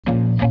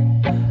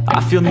I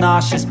feel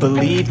nauseous,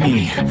 believe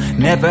me.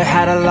 Never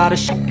had a lot of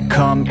shit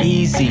come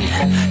easy.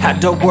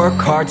 Had to work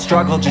hard,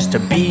 struggle just to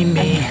be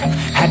me.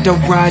 Had to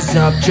rise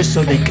up just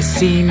so they could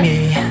see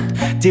me.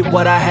 Did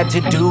what I had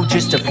to do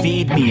just to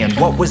feed me. And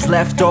what was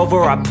left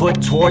over I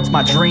put towards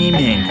my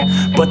dreaming.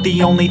 But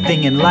the only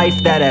thing in life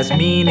that has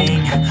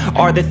meaning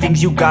are the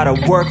things you gotta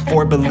work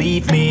for,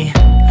 believe me.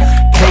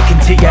 Take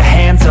into your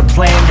hands a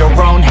plan, your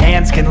own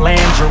hands can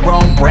land your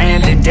own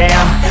brand. And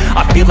damn,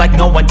 I feel like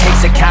no one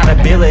takes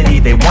accountability.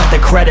 They want the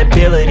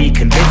credibility,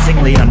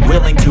 convincingly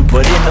unwilling to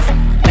put in the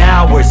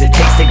hours it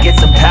takes to get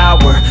some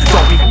power.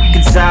 Don't be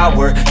f***ing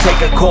sour,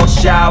 take a cold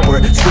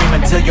shower. Scream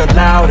until you're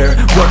louder,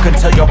 work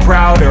until you're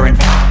prouder. And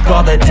f***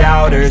 all the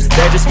doubters,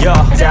 they're just your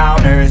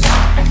downers.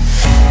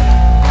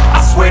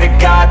 I swear to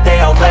God they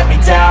all let me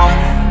down.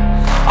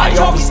 I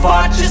always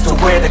fought just to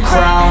wear the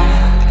crown.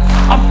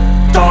 I'm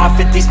off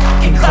at these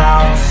fucking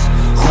clowns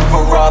who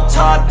were all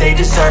taught they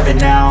deserve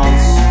an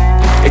ounce.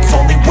 It's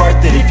only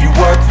worth it if you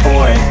work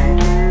for it.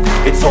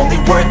 It's only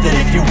worth it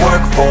if you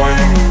work for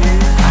it.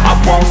 I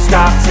won't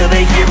stop till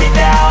they hear me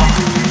now.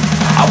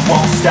 I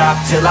won't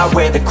stop till I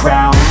wear the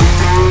crown.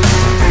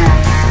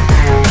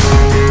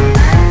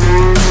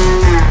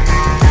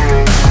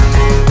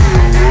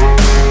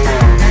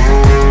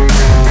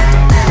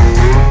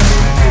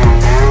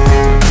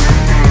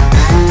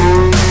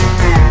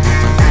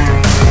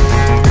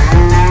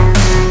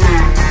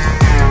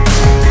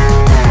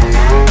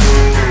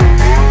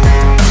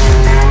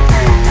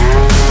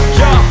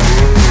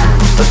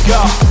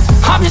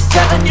 I'm just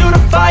telling you to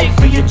fight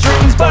for your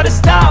dreams, but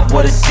it's not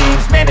what it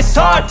seems. Man, it's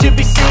hard to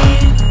be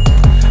seen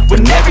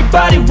when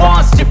everybody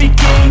wants to be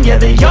king. Yeah,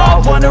 they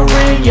all wanna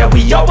ring, yeah,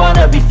 we all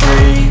wanna be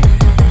free.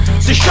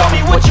 So show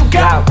me what you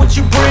got, what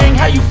you bring,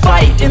 how you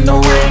fight in the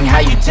ring, how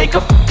you take a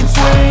fucking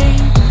swing.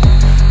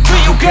 Do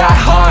you got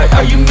heart,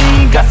 are you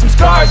mean? Got some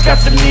scars, got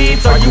some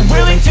needs, are you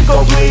willing to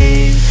go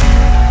bleed?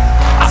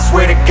 I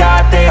swear to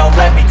God they all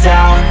let me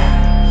down.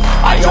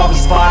 I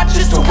always fought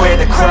just to wear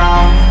the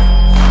crown.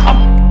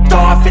 I'm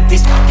off at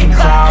these fucking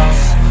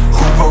clowns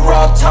who were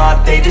all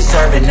taught they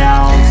deserve an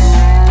ounce.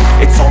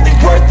 It's only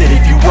worth it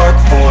if you work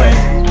for it.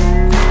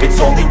 It's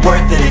only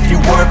worth it if you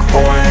work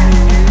for it.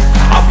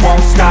 I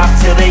won't stop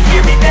till they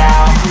hear me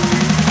now.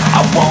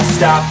 I won't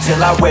stop till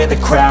I wear the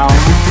crown.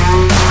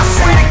 I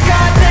swear to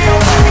God they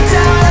all let me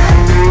down.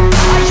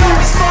 I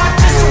always fought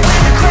just to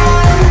wear the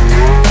crown.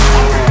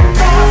 I'm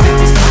off at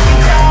these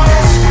fucking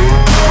clowns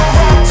who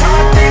were all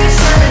taught they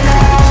deserve an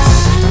ounce.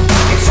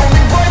 It's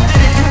only worth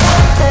it if you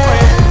work for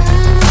it.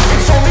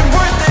 It's only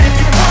worth it if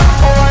you work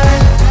for it.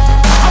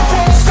 I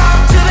won't stop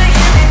till they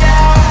hear me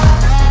now.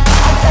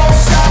 I won't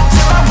stop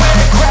till I wear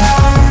the crown.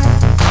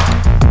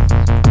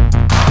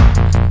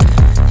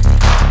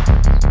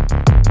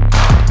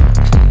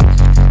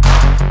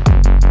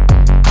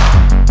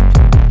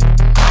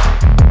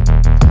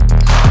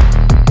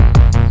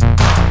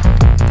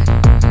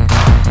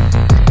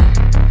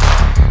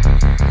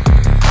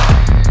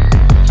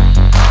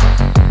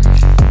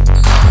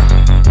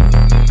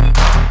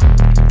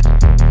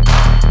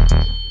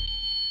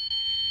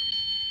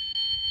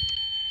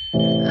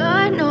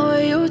 I know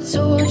you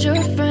told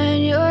your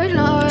friend you're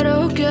not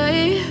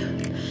okay,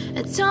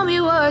 and tell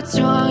me what's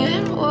wrong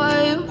and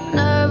why you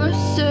never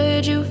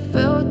said you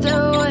felt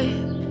that way.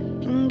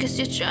 And guess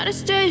you're trying to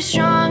stay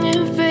strong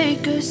and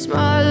fake a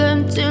smile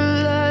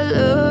until I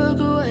look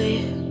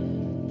away.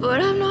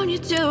 But I've known you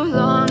too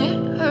long,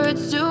 it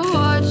hurts to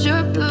watch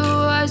your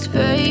blue eyes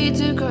fade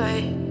to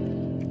gray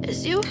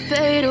as you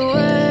fade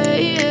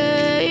away,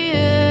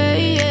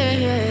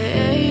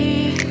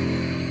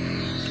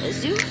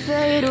 as you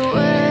fade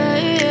away.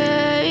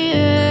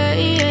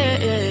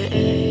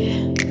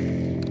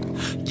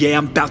 Yeah,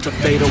 I'm about to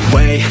fade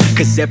away,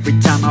 cause every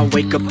time I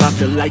wake up I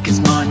feel like it's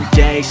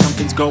Monday.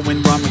 Something's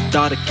going wrong with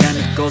all the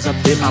chemicals up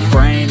in my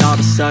brain. All of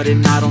a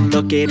sudden I don't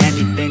look at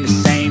anything the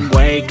same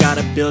way.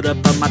 Gotta build up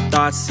of my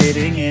thoughts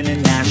sitting in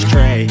an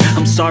ashtray.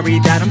 I'm sorry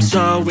that I'm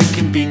so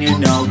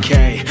inconvenient,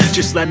 okay.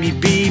 Just let me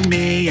be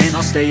me and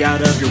I'll stay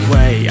out of your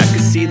way. I can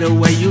see the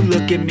way you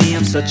look at me,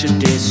 I'm such a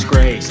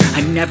disgrace.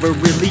 I never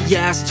really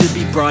asked to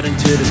be brought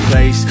into this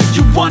place.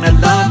 You wanna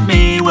love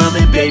me? Well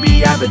then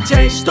baby I have a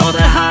taste. All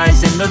the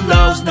highs and the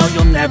lows, no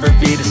you'll never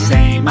be the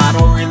same. I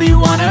don't really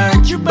wanna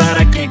hurt you but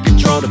I can't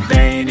control the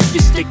pain. If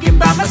you're sticking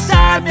by my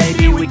side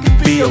maybe we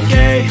could be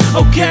okay.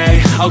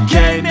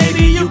 Okay,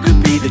 maybe you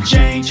could be the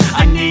change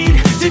I need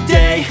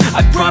today.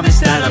 I promise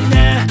that I've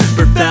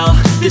never felt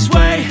this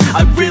way.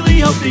 I really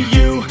hope that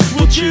you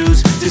will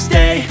choose to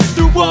stay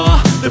through all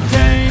the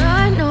pain.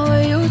 I know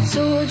you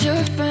told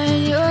your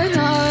friend you're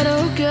not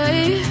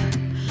okay,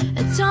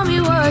 and tell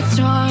me what's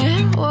wrong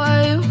and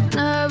why you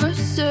never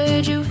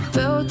said you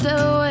felt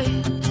that way.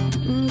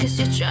 And guess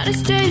you're trying to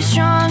stay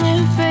strong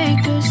and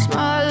fake a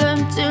smile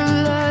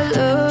until I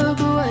look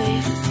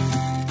away.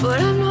 But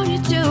I've known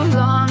you too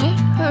long, it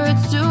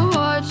hurts to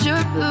watch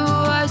your blue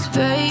eyes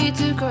fade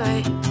to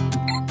gray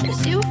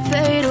as you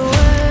fade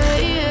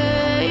away,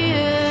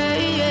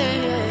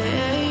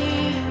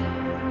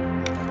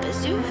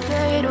 as you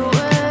fade away.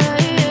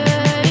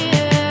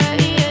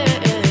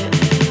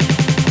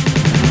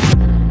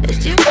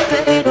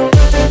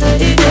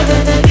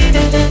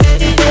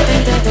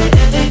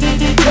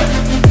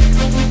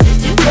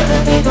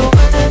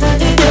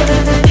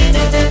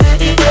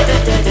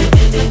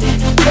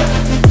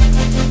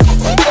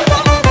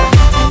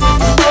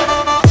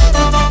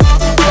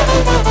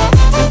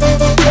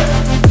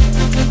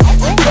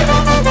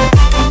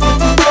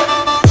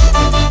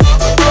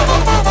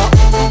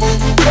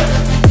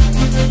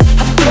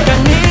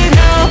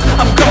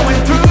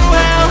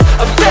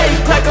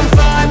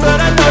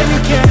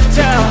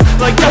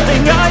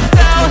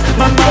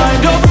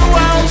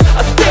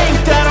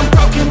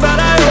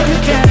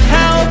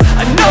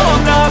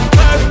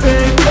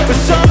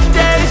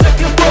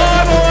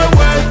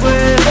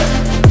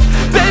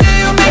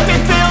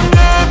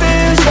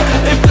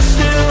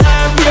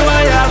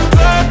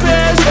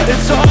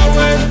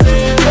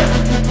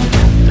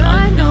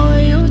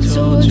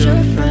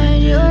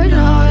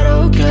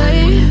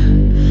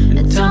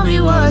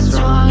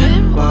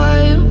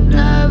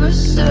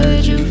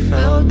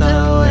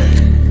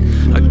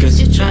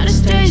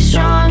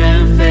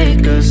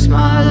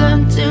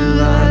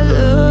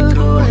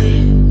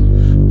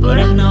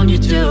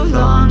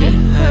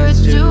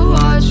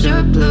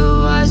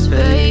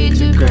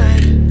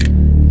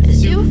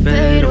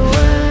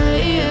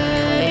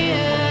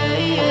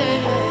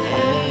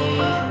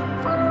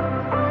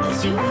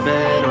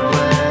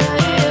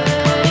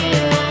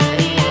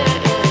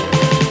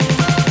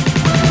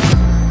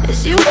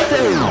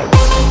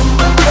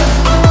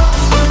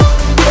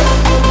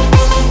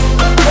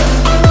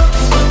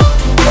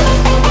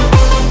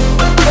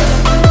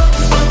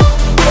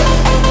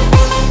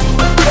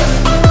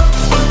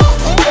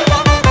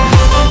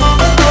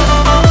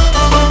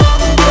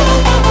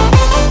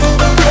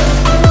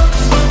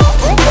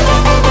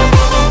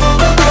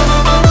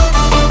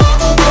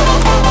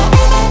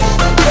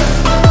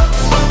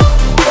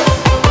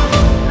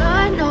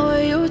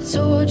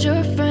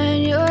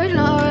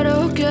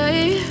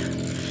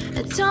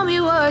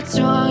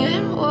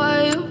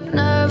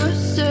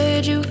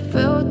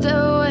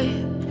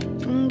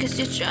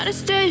 You're trying to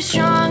stay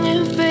strong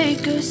and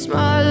fake a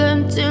smile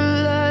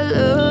until I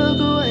look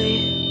away.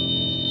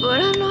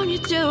 But I've known you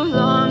too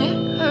long,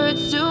 it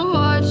hurts to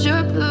watch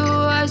your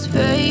blue eyes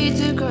fade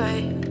to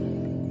gray.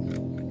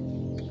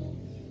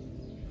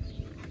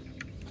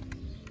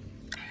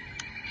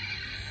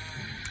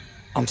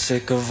 I'm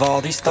sick of all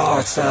these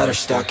thoughts that are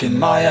stuck in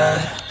my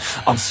head.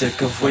 I'm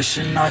sick of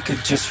wishing I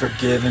could just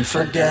forgive and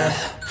forget.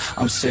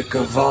 I'm sick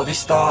of all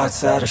these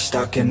thoughts that are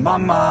stuck in my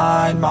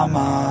mind, my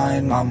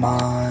mind, my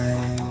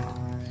mind.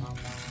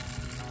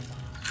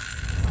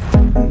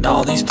 And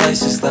all these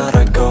places that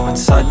I go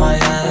inside my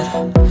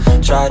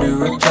head, try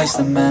to replace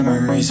the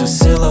memories with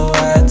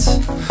silhouettes,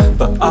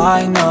 but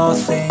I know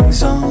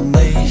things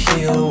only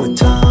heal with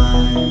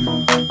time.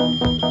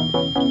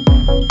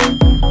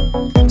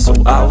 So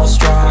I will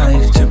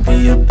strive to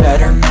be a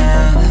better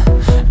man,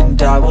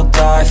 and I will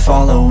die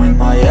following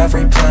my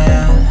every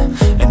plan,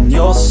 and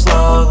you'll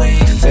slowly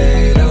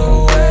fade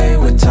away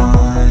with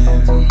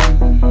time.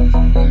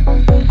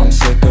 I'm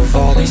sick of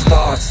all these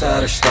thoughts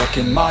that are stuck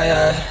in my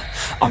head.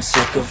 I'm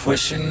sick of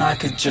wishing I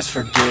could just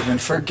forgive and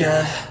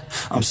forget.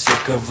 I'm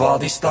sick of all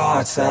these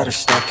thoughts that are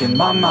stuck in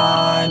my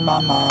mind,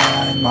 my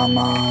mind, my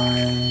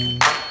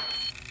mind.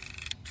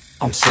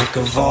 I'm sick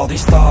of all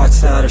these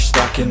thoughts that are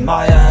stuck in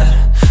my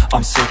head.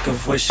 I'm sick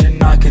of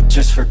wishing I could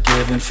just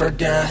forgive and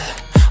forget.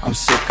 I'm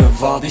sick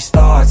of all these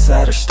thoughts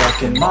that are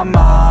stuck in my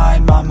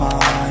mind, my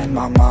mind,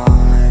 my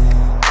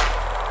mind.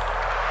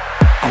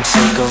 I'm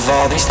sick of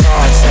all these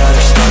thoughts that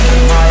are stuck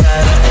in my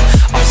head.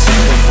 I'm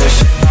sick of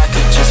wishing I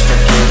could just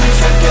forgive and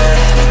forget.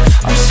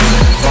 I'm sick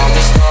of all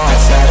these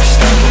thoughts that are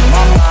stuck in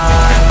my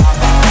mind, my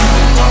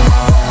mind, my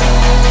mind.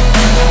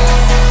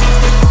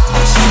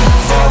 I'm sick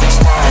of all these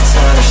thoughts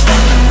that are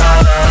stuck in my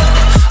head.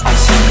 I'm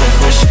sick of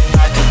wishing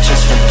I could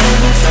just forgive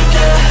and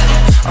forget.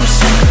 I'm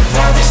sick of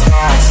all these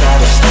thoughts that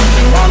are stuck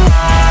in my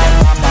mind,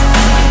 my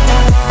mind,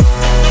 my mind.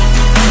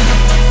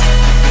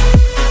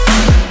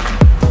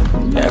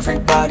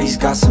 Everybody's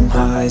got some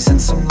highs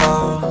and some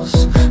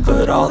lows,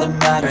 but all that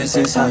matters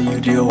is how you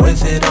deal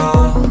with it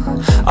all.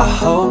 I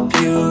hope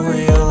you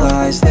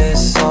realize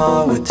this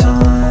all with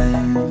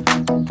time.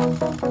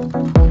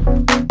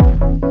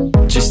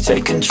 Just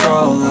take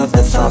control of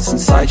the thoughts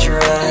inside your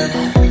head,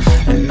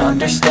 and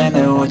understand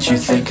that what you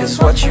think is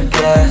what you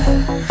get.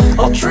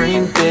 I'll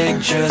dream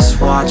big, just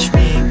watch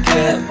me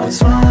get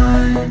what's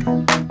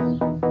mine.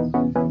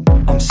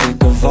 I'm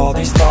sick of all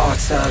these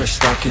thoughts that are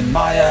stuck in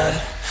my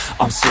head.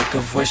 I'm sick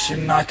of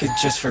wishing I could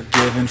just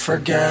forgive and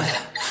forget.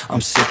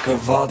 I'm sick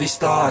of all these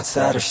thoughts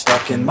that are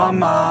stuck in my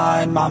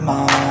mind, my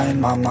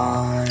mind, my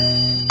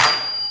mind.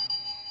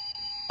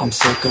 I'm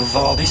sick of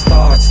all these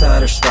thoughts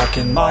that are stuck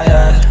in my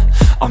head.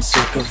 I'm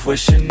sick of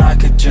wishing I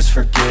could just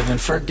forgive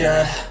and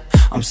forget.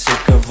 I'm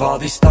sick of all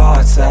these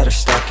thoughts that are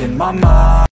stuck in my mind.